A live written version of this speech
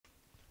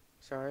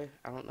sorry.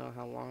 I don't know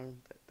how long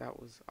that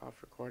was off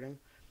recording,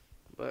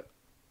 but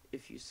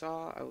if you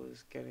saw, I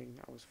was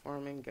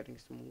farming, getting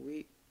some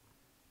wheat,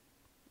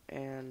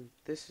 and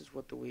this is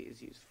what the wheat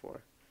is used for.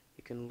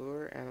 You can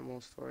lure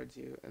animals towards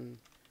you, and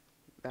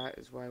that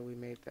is why we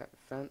made that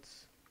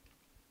fence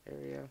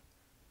area,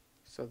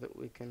 so that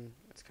we can,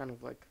 it's kind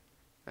of like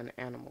an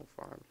animal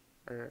farm,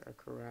 or a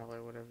corral,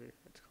 or whatever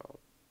it's called.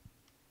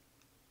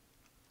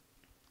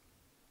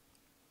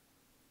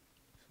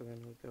 So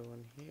then we go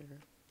in here.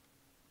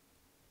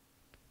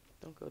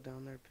 Don't go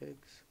down there,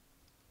 pigs.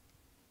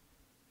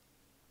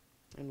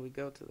 And we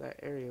go to that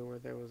area where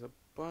there was a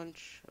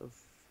bunch of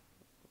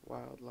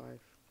wildlife,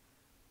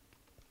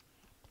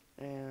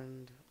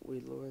 and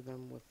we lure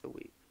them with the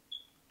wheat.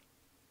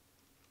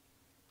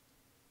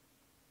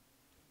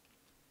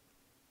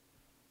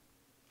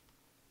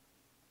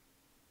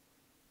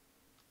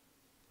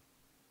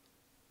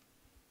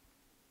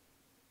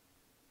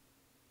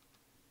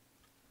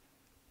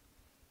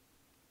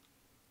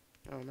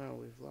 Oh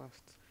no, we've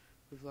lost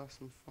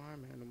some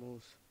farm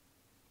animals.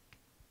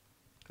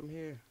 Come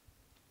here.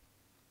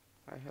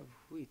 I have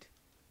wheat.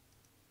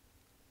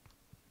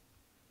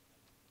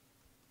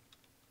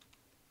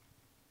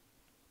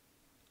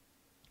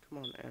 Come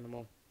on,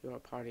 animal. You're a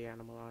party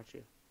animal, aren't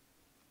you?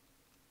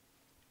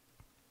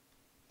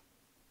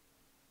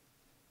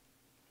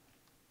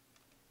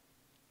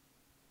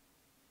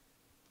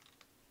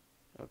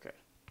 Okay.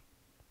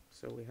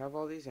 So we have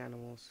all these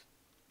animals.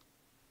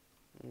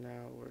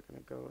 Now we're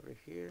gonna go over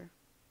here.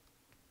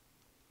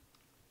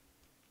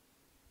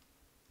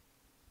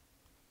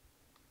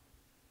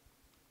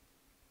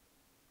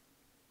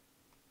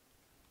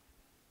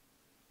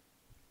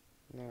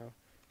 Now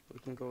we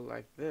can go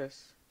like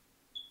this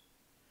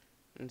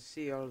and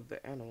see all of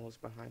the animals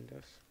behind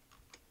us.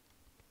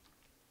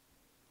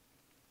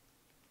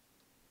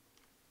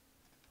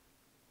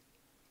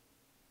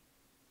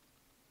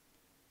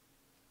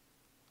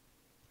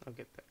 I'll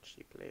get that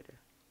sheep later.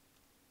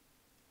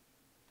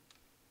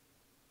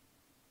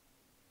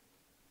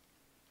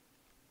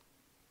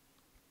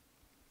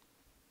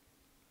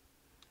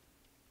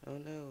 Oh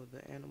no,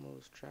 the animal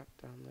is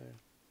trapped down there.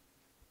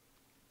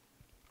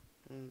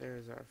 And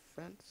there's our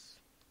fence.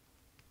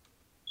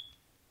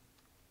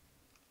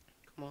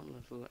 Come on,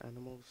 little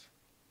animals.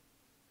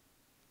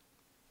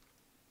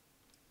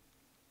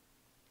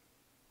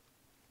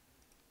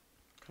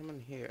 Come in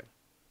here.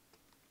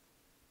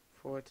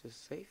 For it is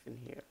safe in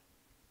here.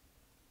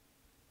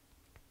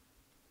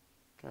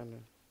 Kinda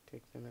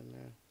take them in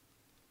there.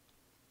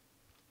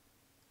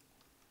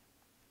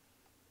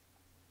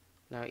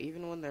 Now,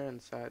 even when they're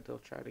inside, they'll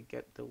try to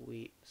get the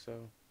wheat,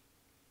 so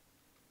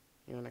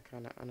you want to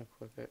kind of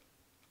unequip it.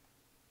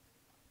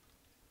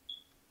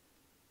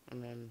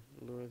 And then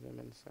lure them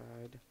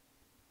inside.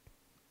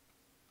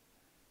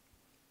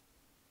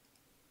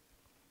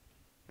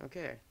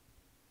 Okay.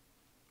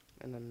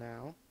 And then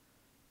now,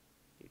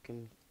 you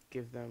can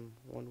give them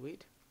one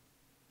wheat,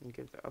 and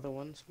give the other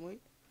one some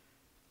wheat.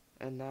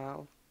 And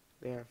now,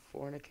 they are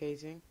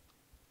fornicating.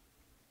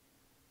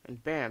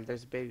 And bam,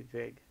 there's a baby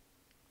pig.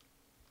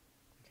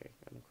 Okay,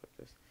 unequip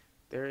this.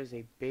 There is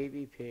a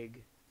baby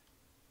pig.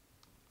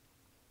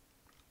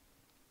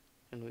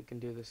 And we can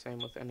do the same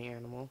with any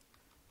animal.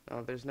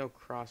 Now, there's no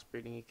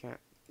crossbreeding. You can't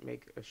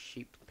make a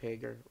sheep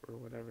pig or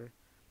whatever.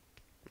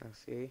 Now,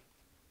 see?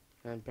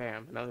 And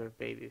bam, another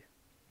baby.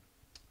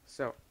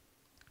 So,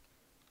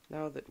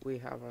 now that we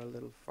have our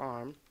little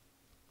farm,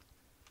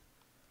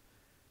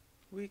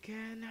 we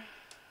can,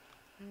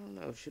 I don't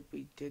know, should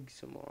we dig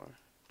some more?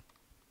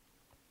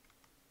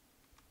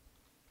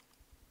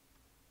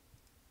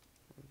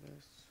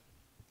 This.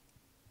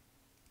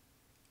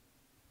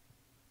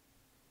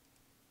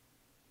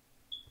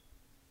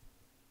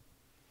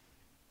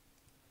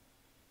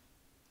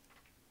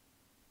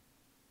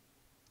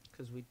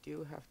 Because we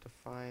do have to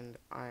find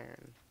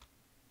iron.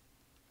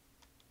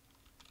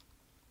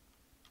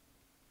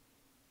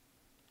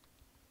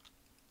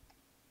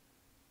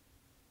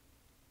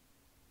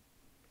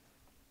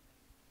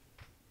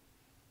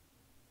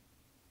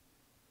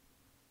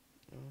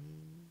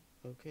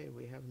 Okay,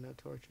 we have no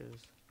torches.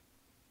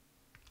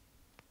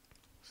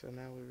 So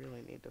now we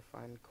really need to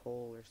find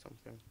coal or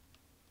something.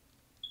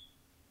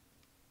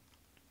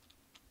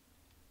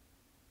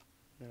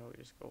 Now we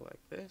just go like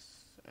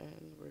this,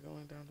 and we're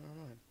going down to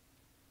our mine.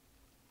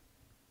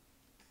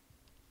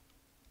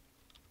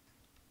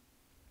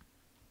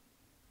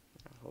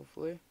 Now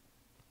hopefully,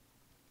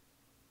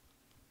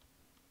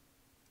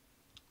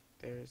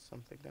 there is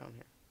something down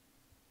here.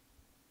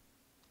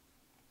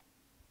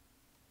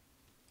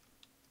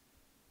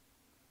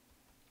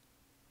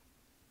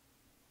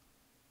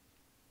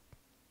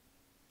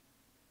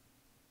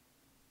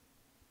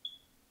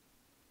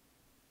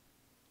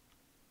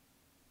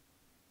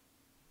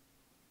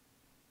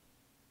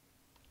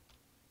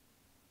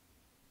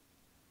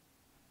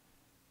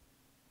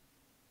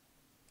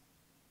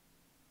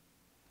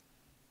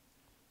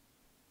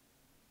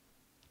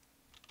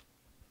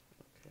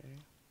 Okay.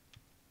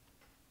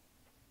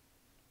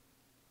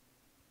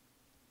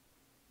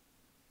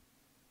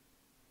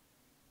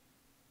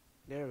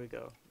 There we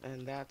go.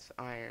 And that's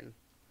iron.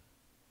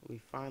 We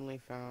finally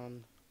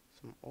found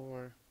some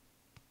ore.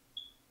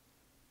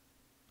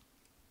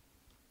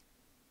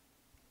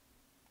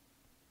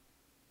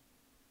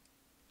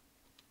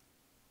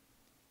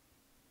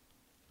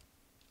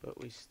 But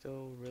we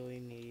still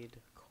really need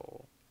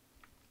coal.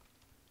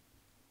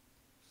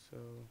 So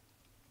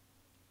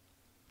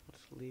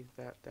let's leave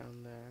that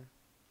down there.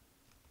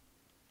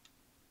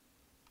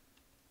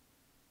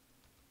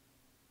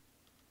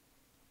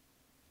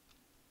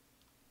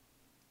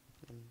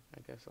 And I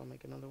guess I'll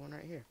make another one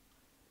right here.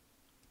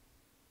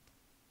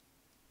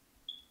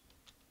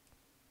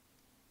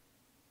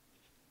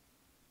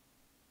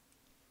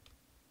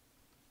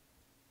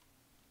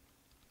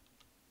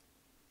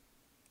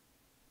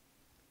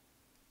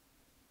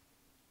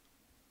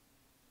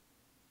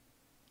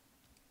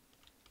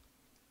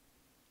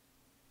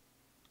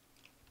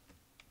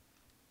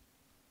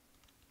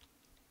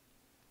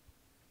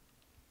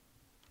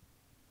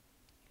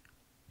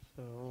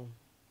 So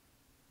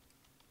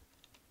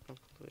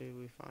hopefully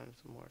we find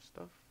some more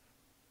stuff.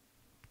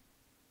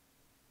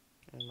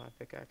 And my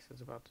pickaxe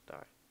is about to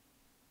die.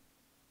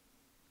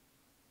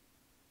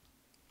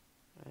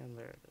 And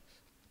there it is.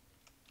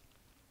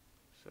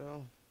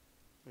 So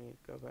we need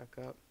to go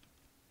back up,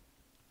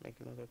 make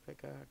another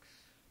pickaxe.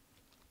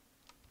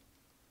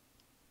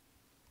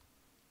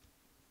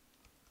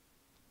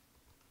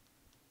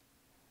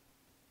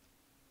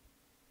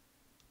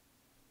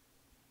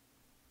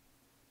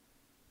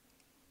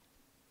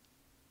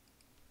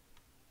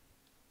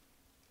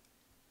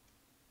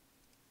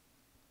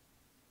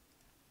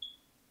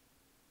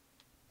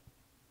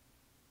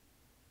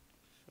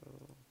 So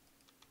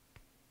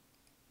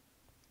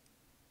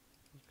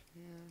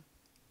here,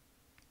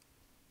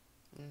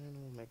 and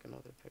we'll make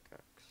another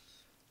pickaxe.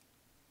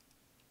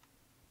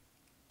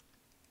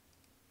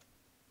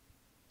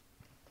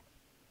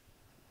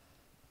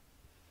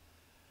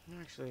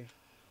 Actually,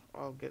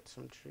 I'll get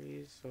some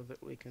trees so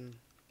that we can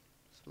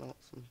smelt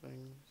some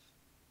things.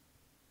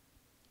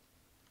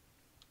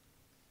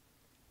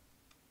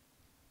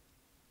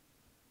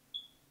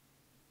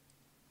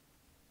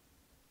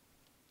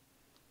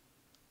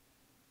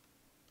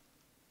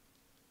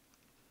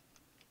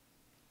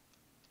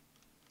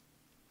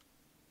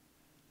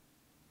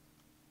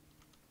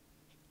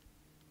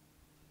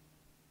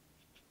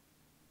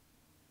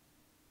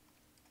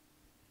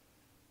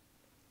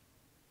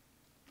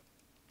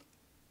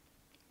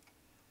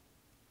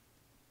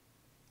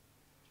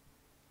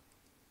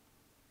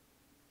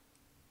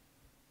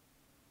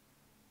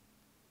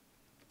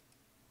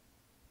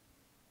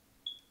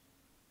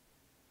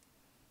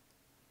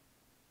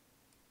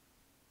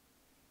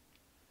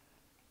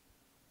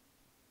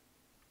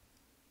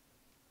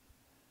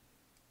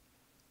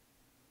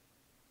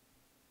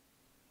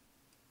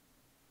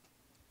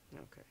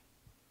 Okay.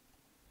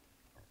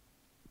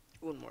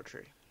 One more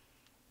tree.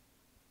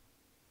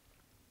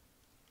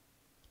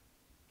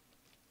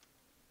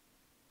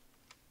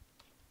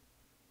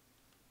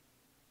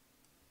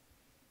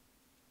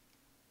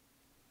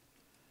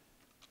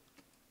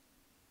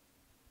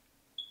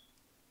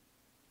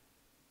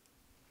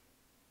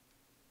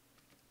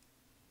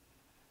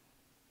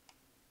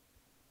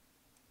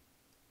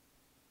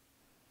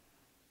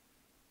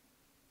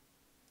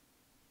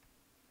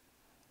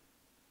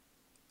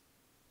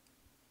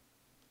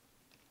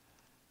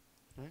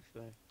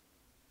 Actually,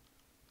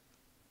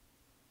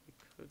 we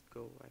could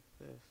go like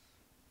this.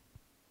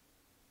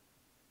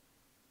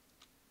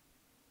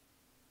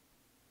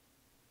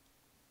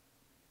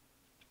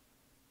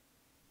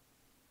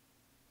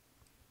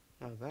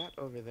 Now that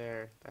over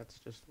there, that's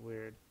just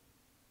weird.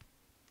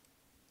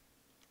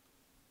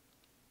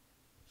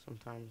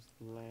 Sometimes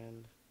the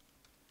land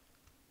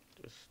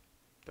just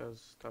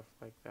does stuff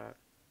like that.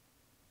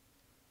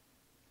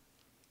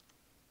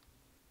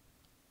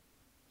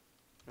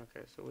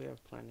 Okay, so we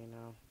have plenty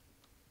now.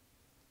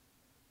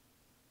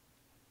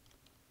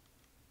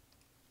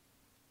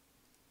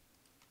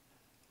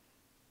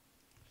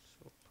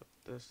 So put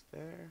this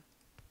there,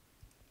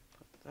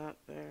 put that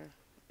there,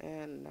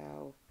 and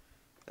now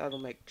that'll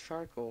make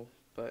charcoal,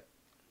 but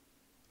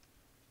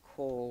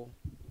coal,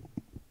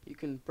 you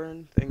can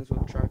burn things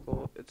with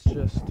charcoal, it's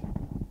just,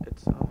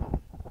 it's not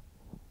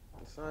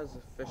as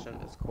efficient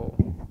as coal.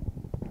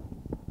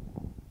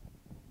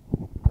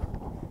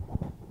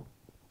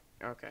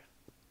 Okay,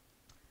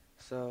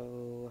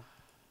 so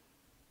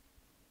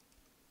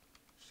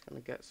just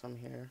gonna get some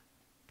here,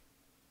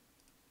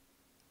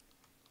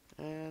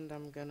 and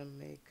I'm gonna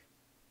make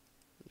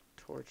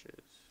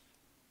torches.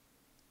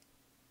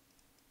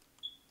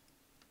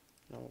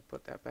 Now we'll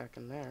put that back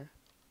in there.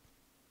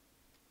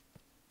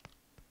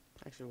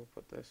 Actually, we'll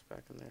put this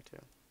back in there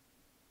too.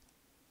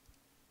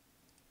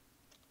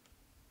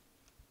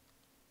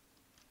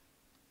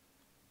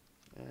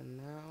 And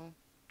now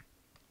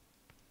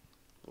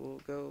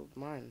we'll go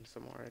mine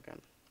some more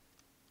again.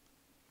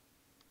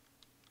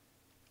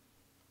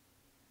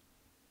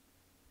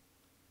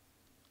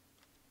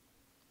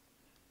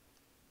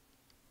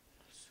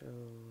 So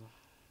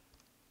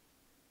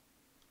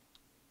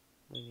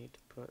we need to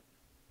put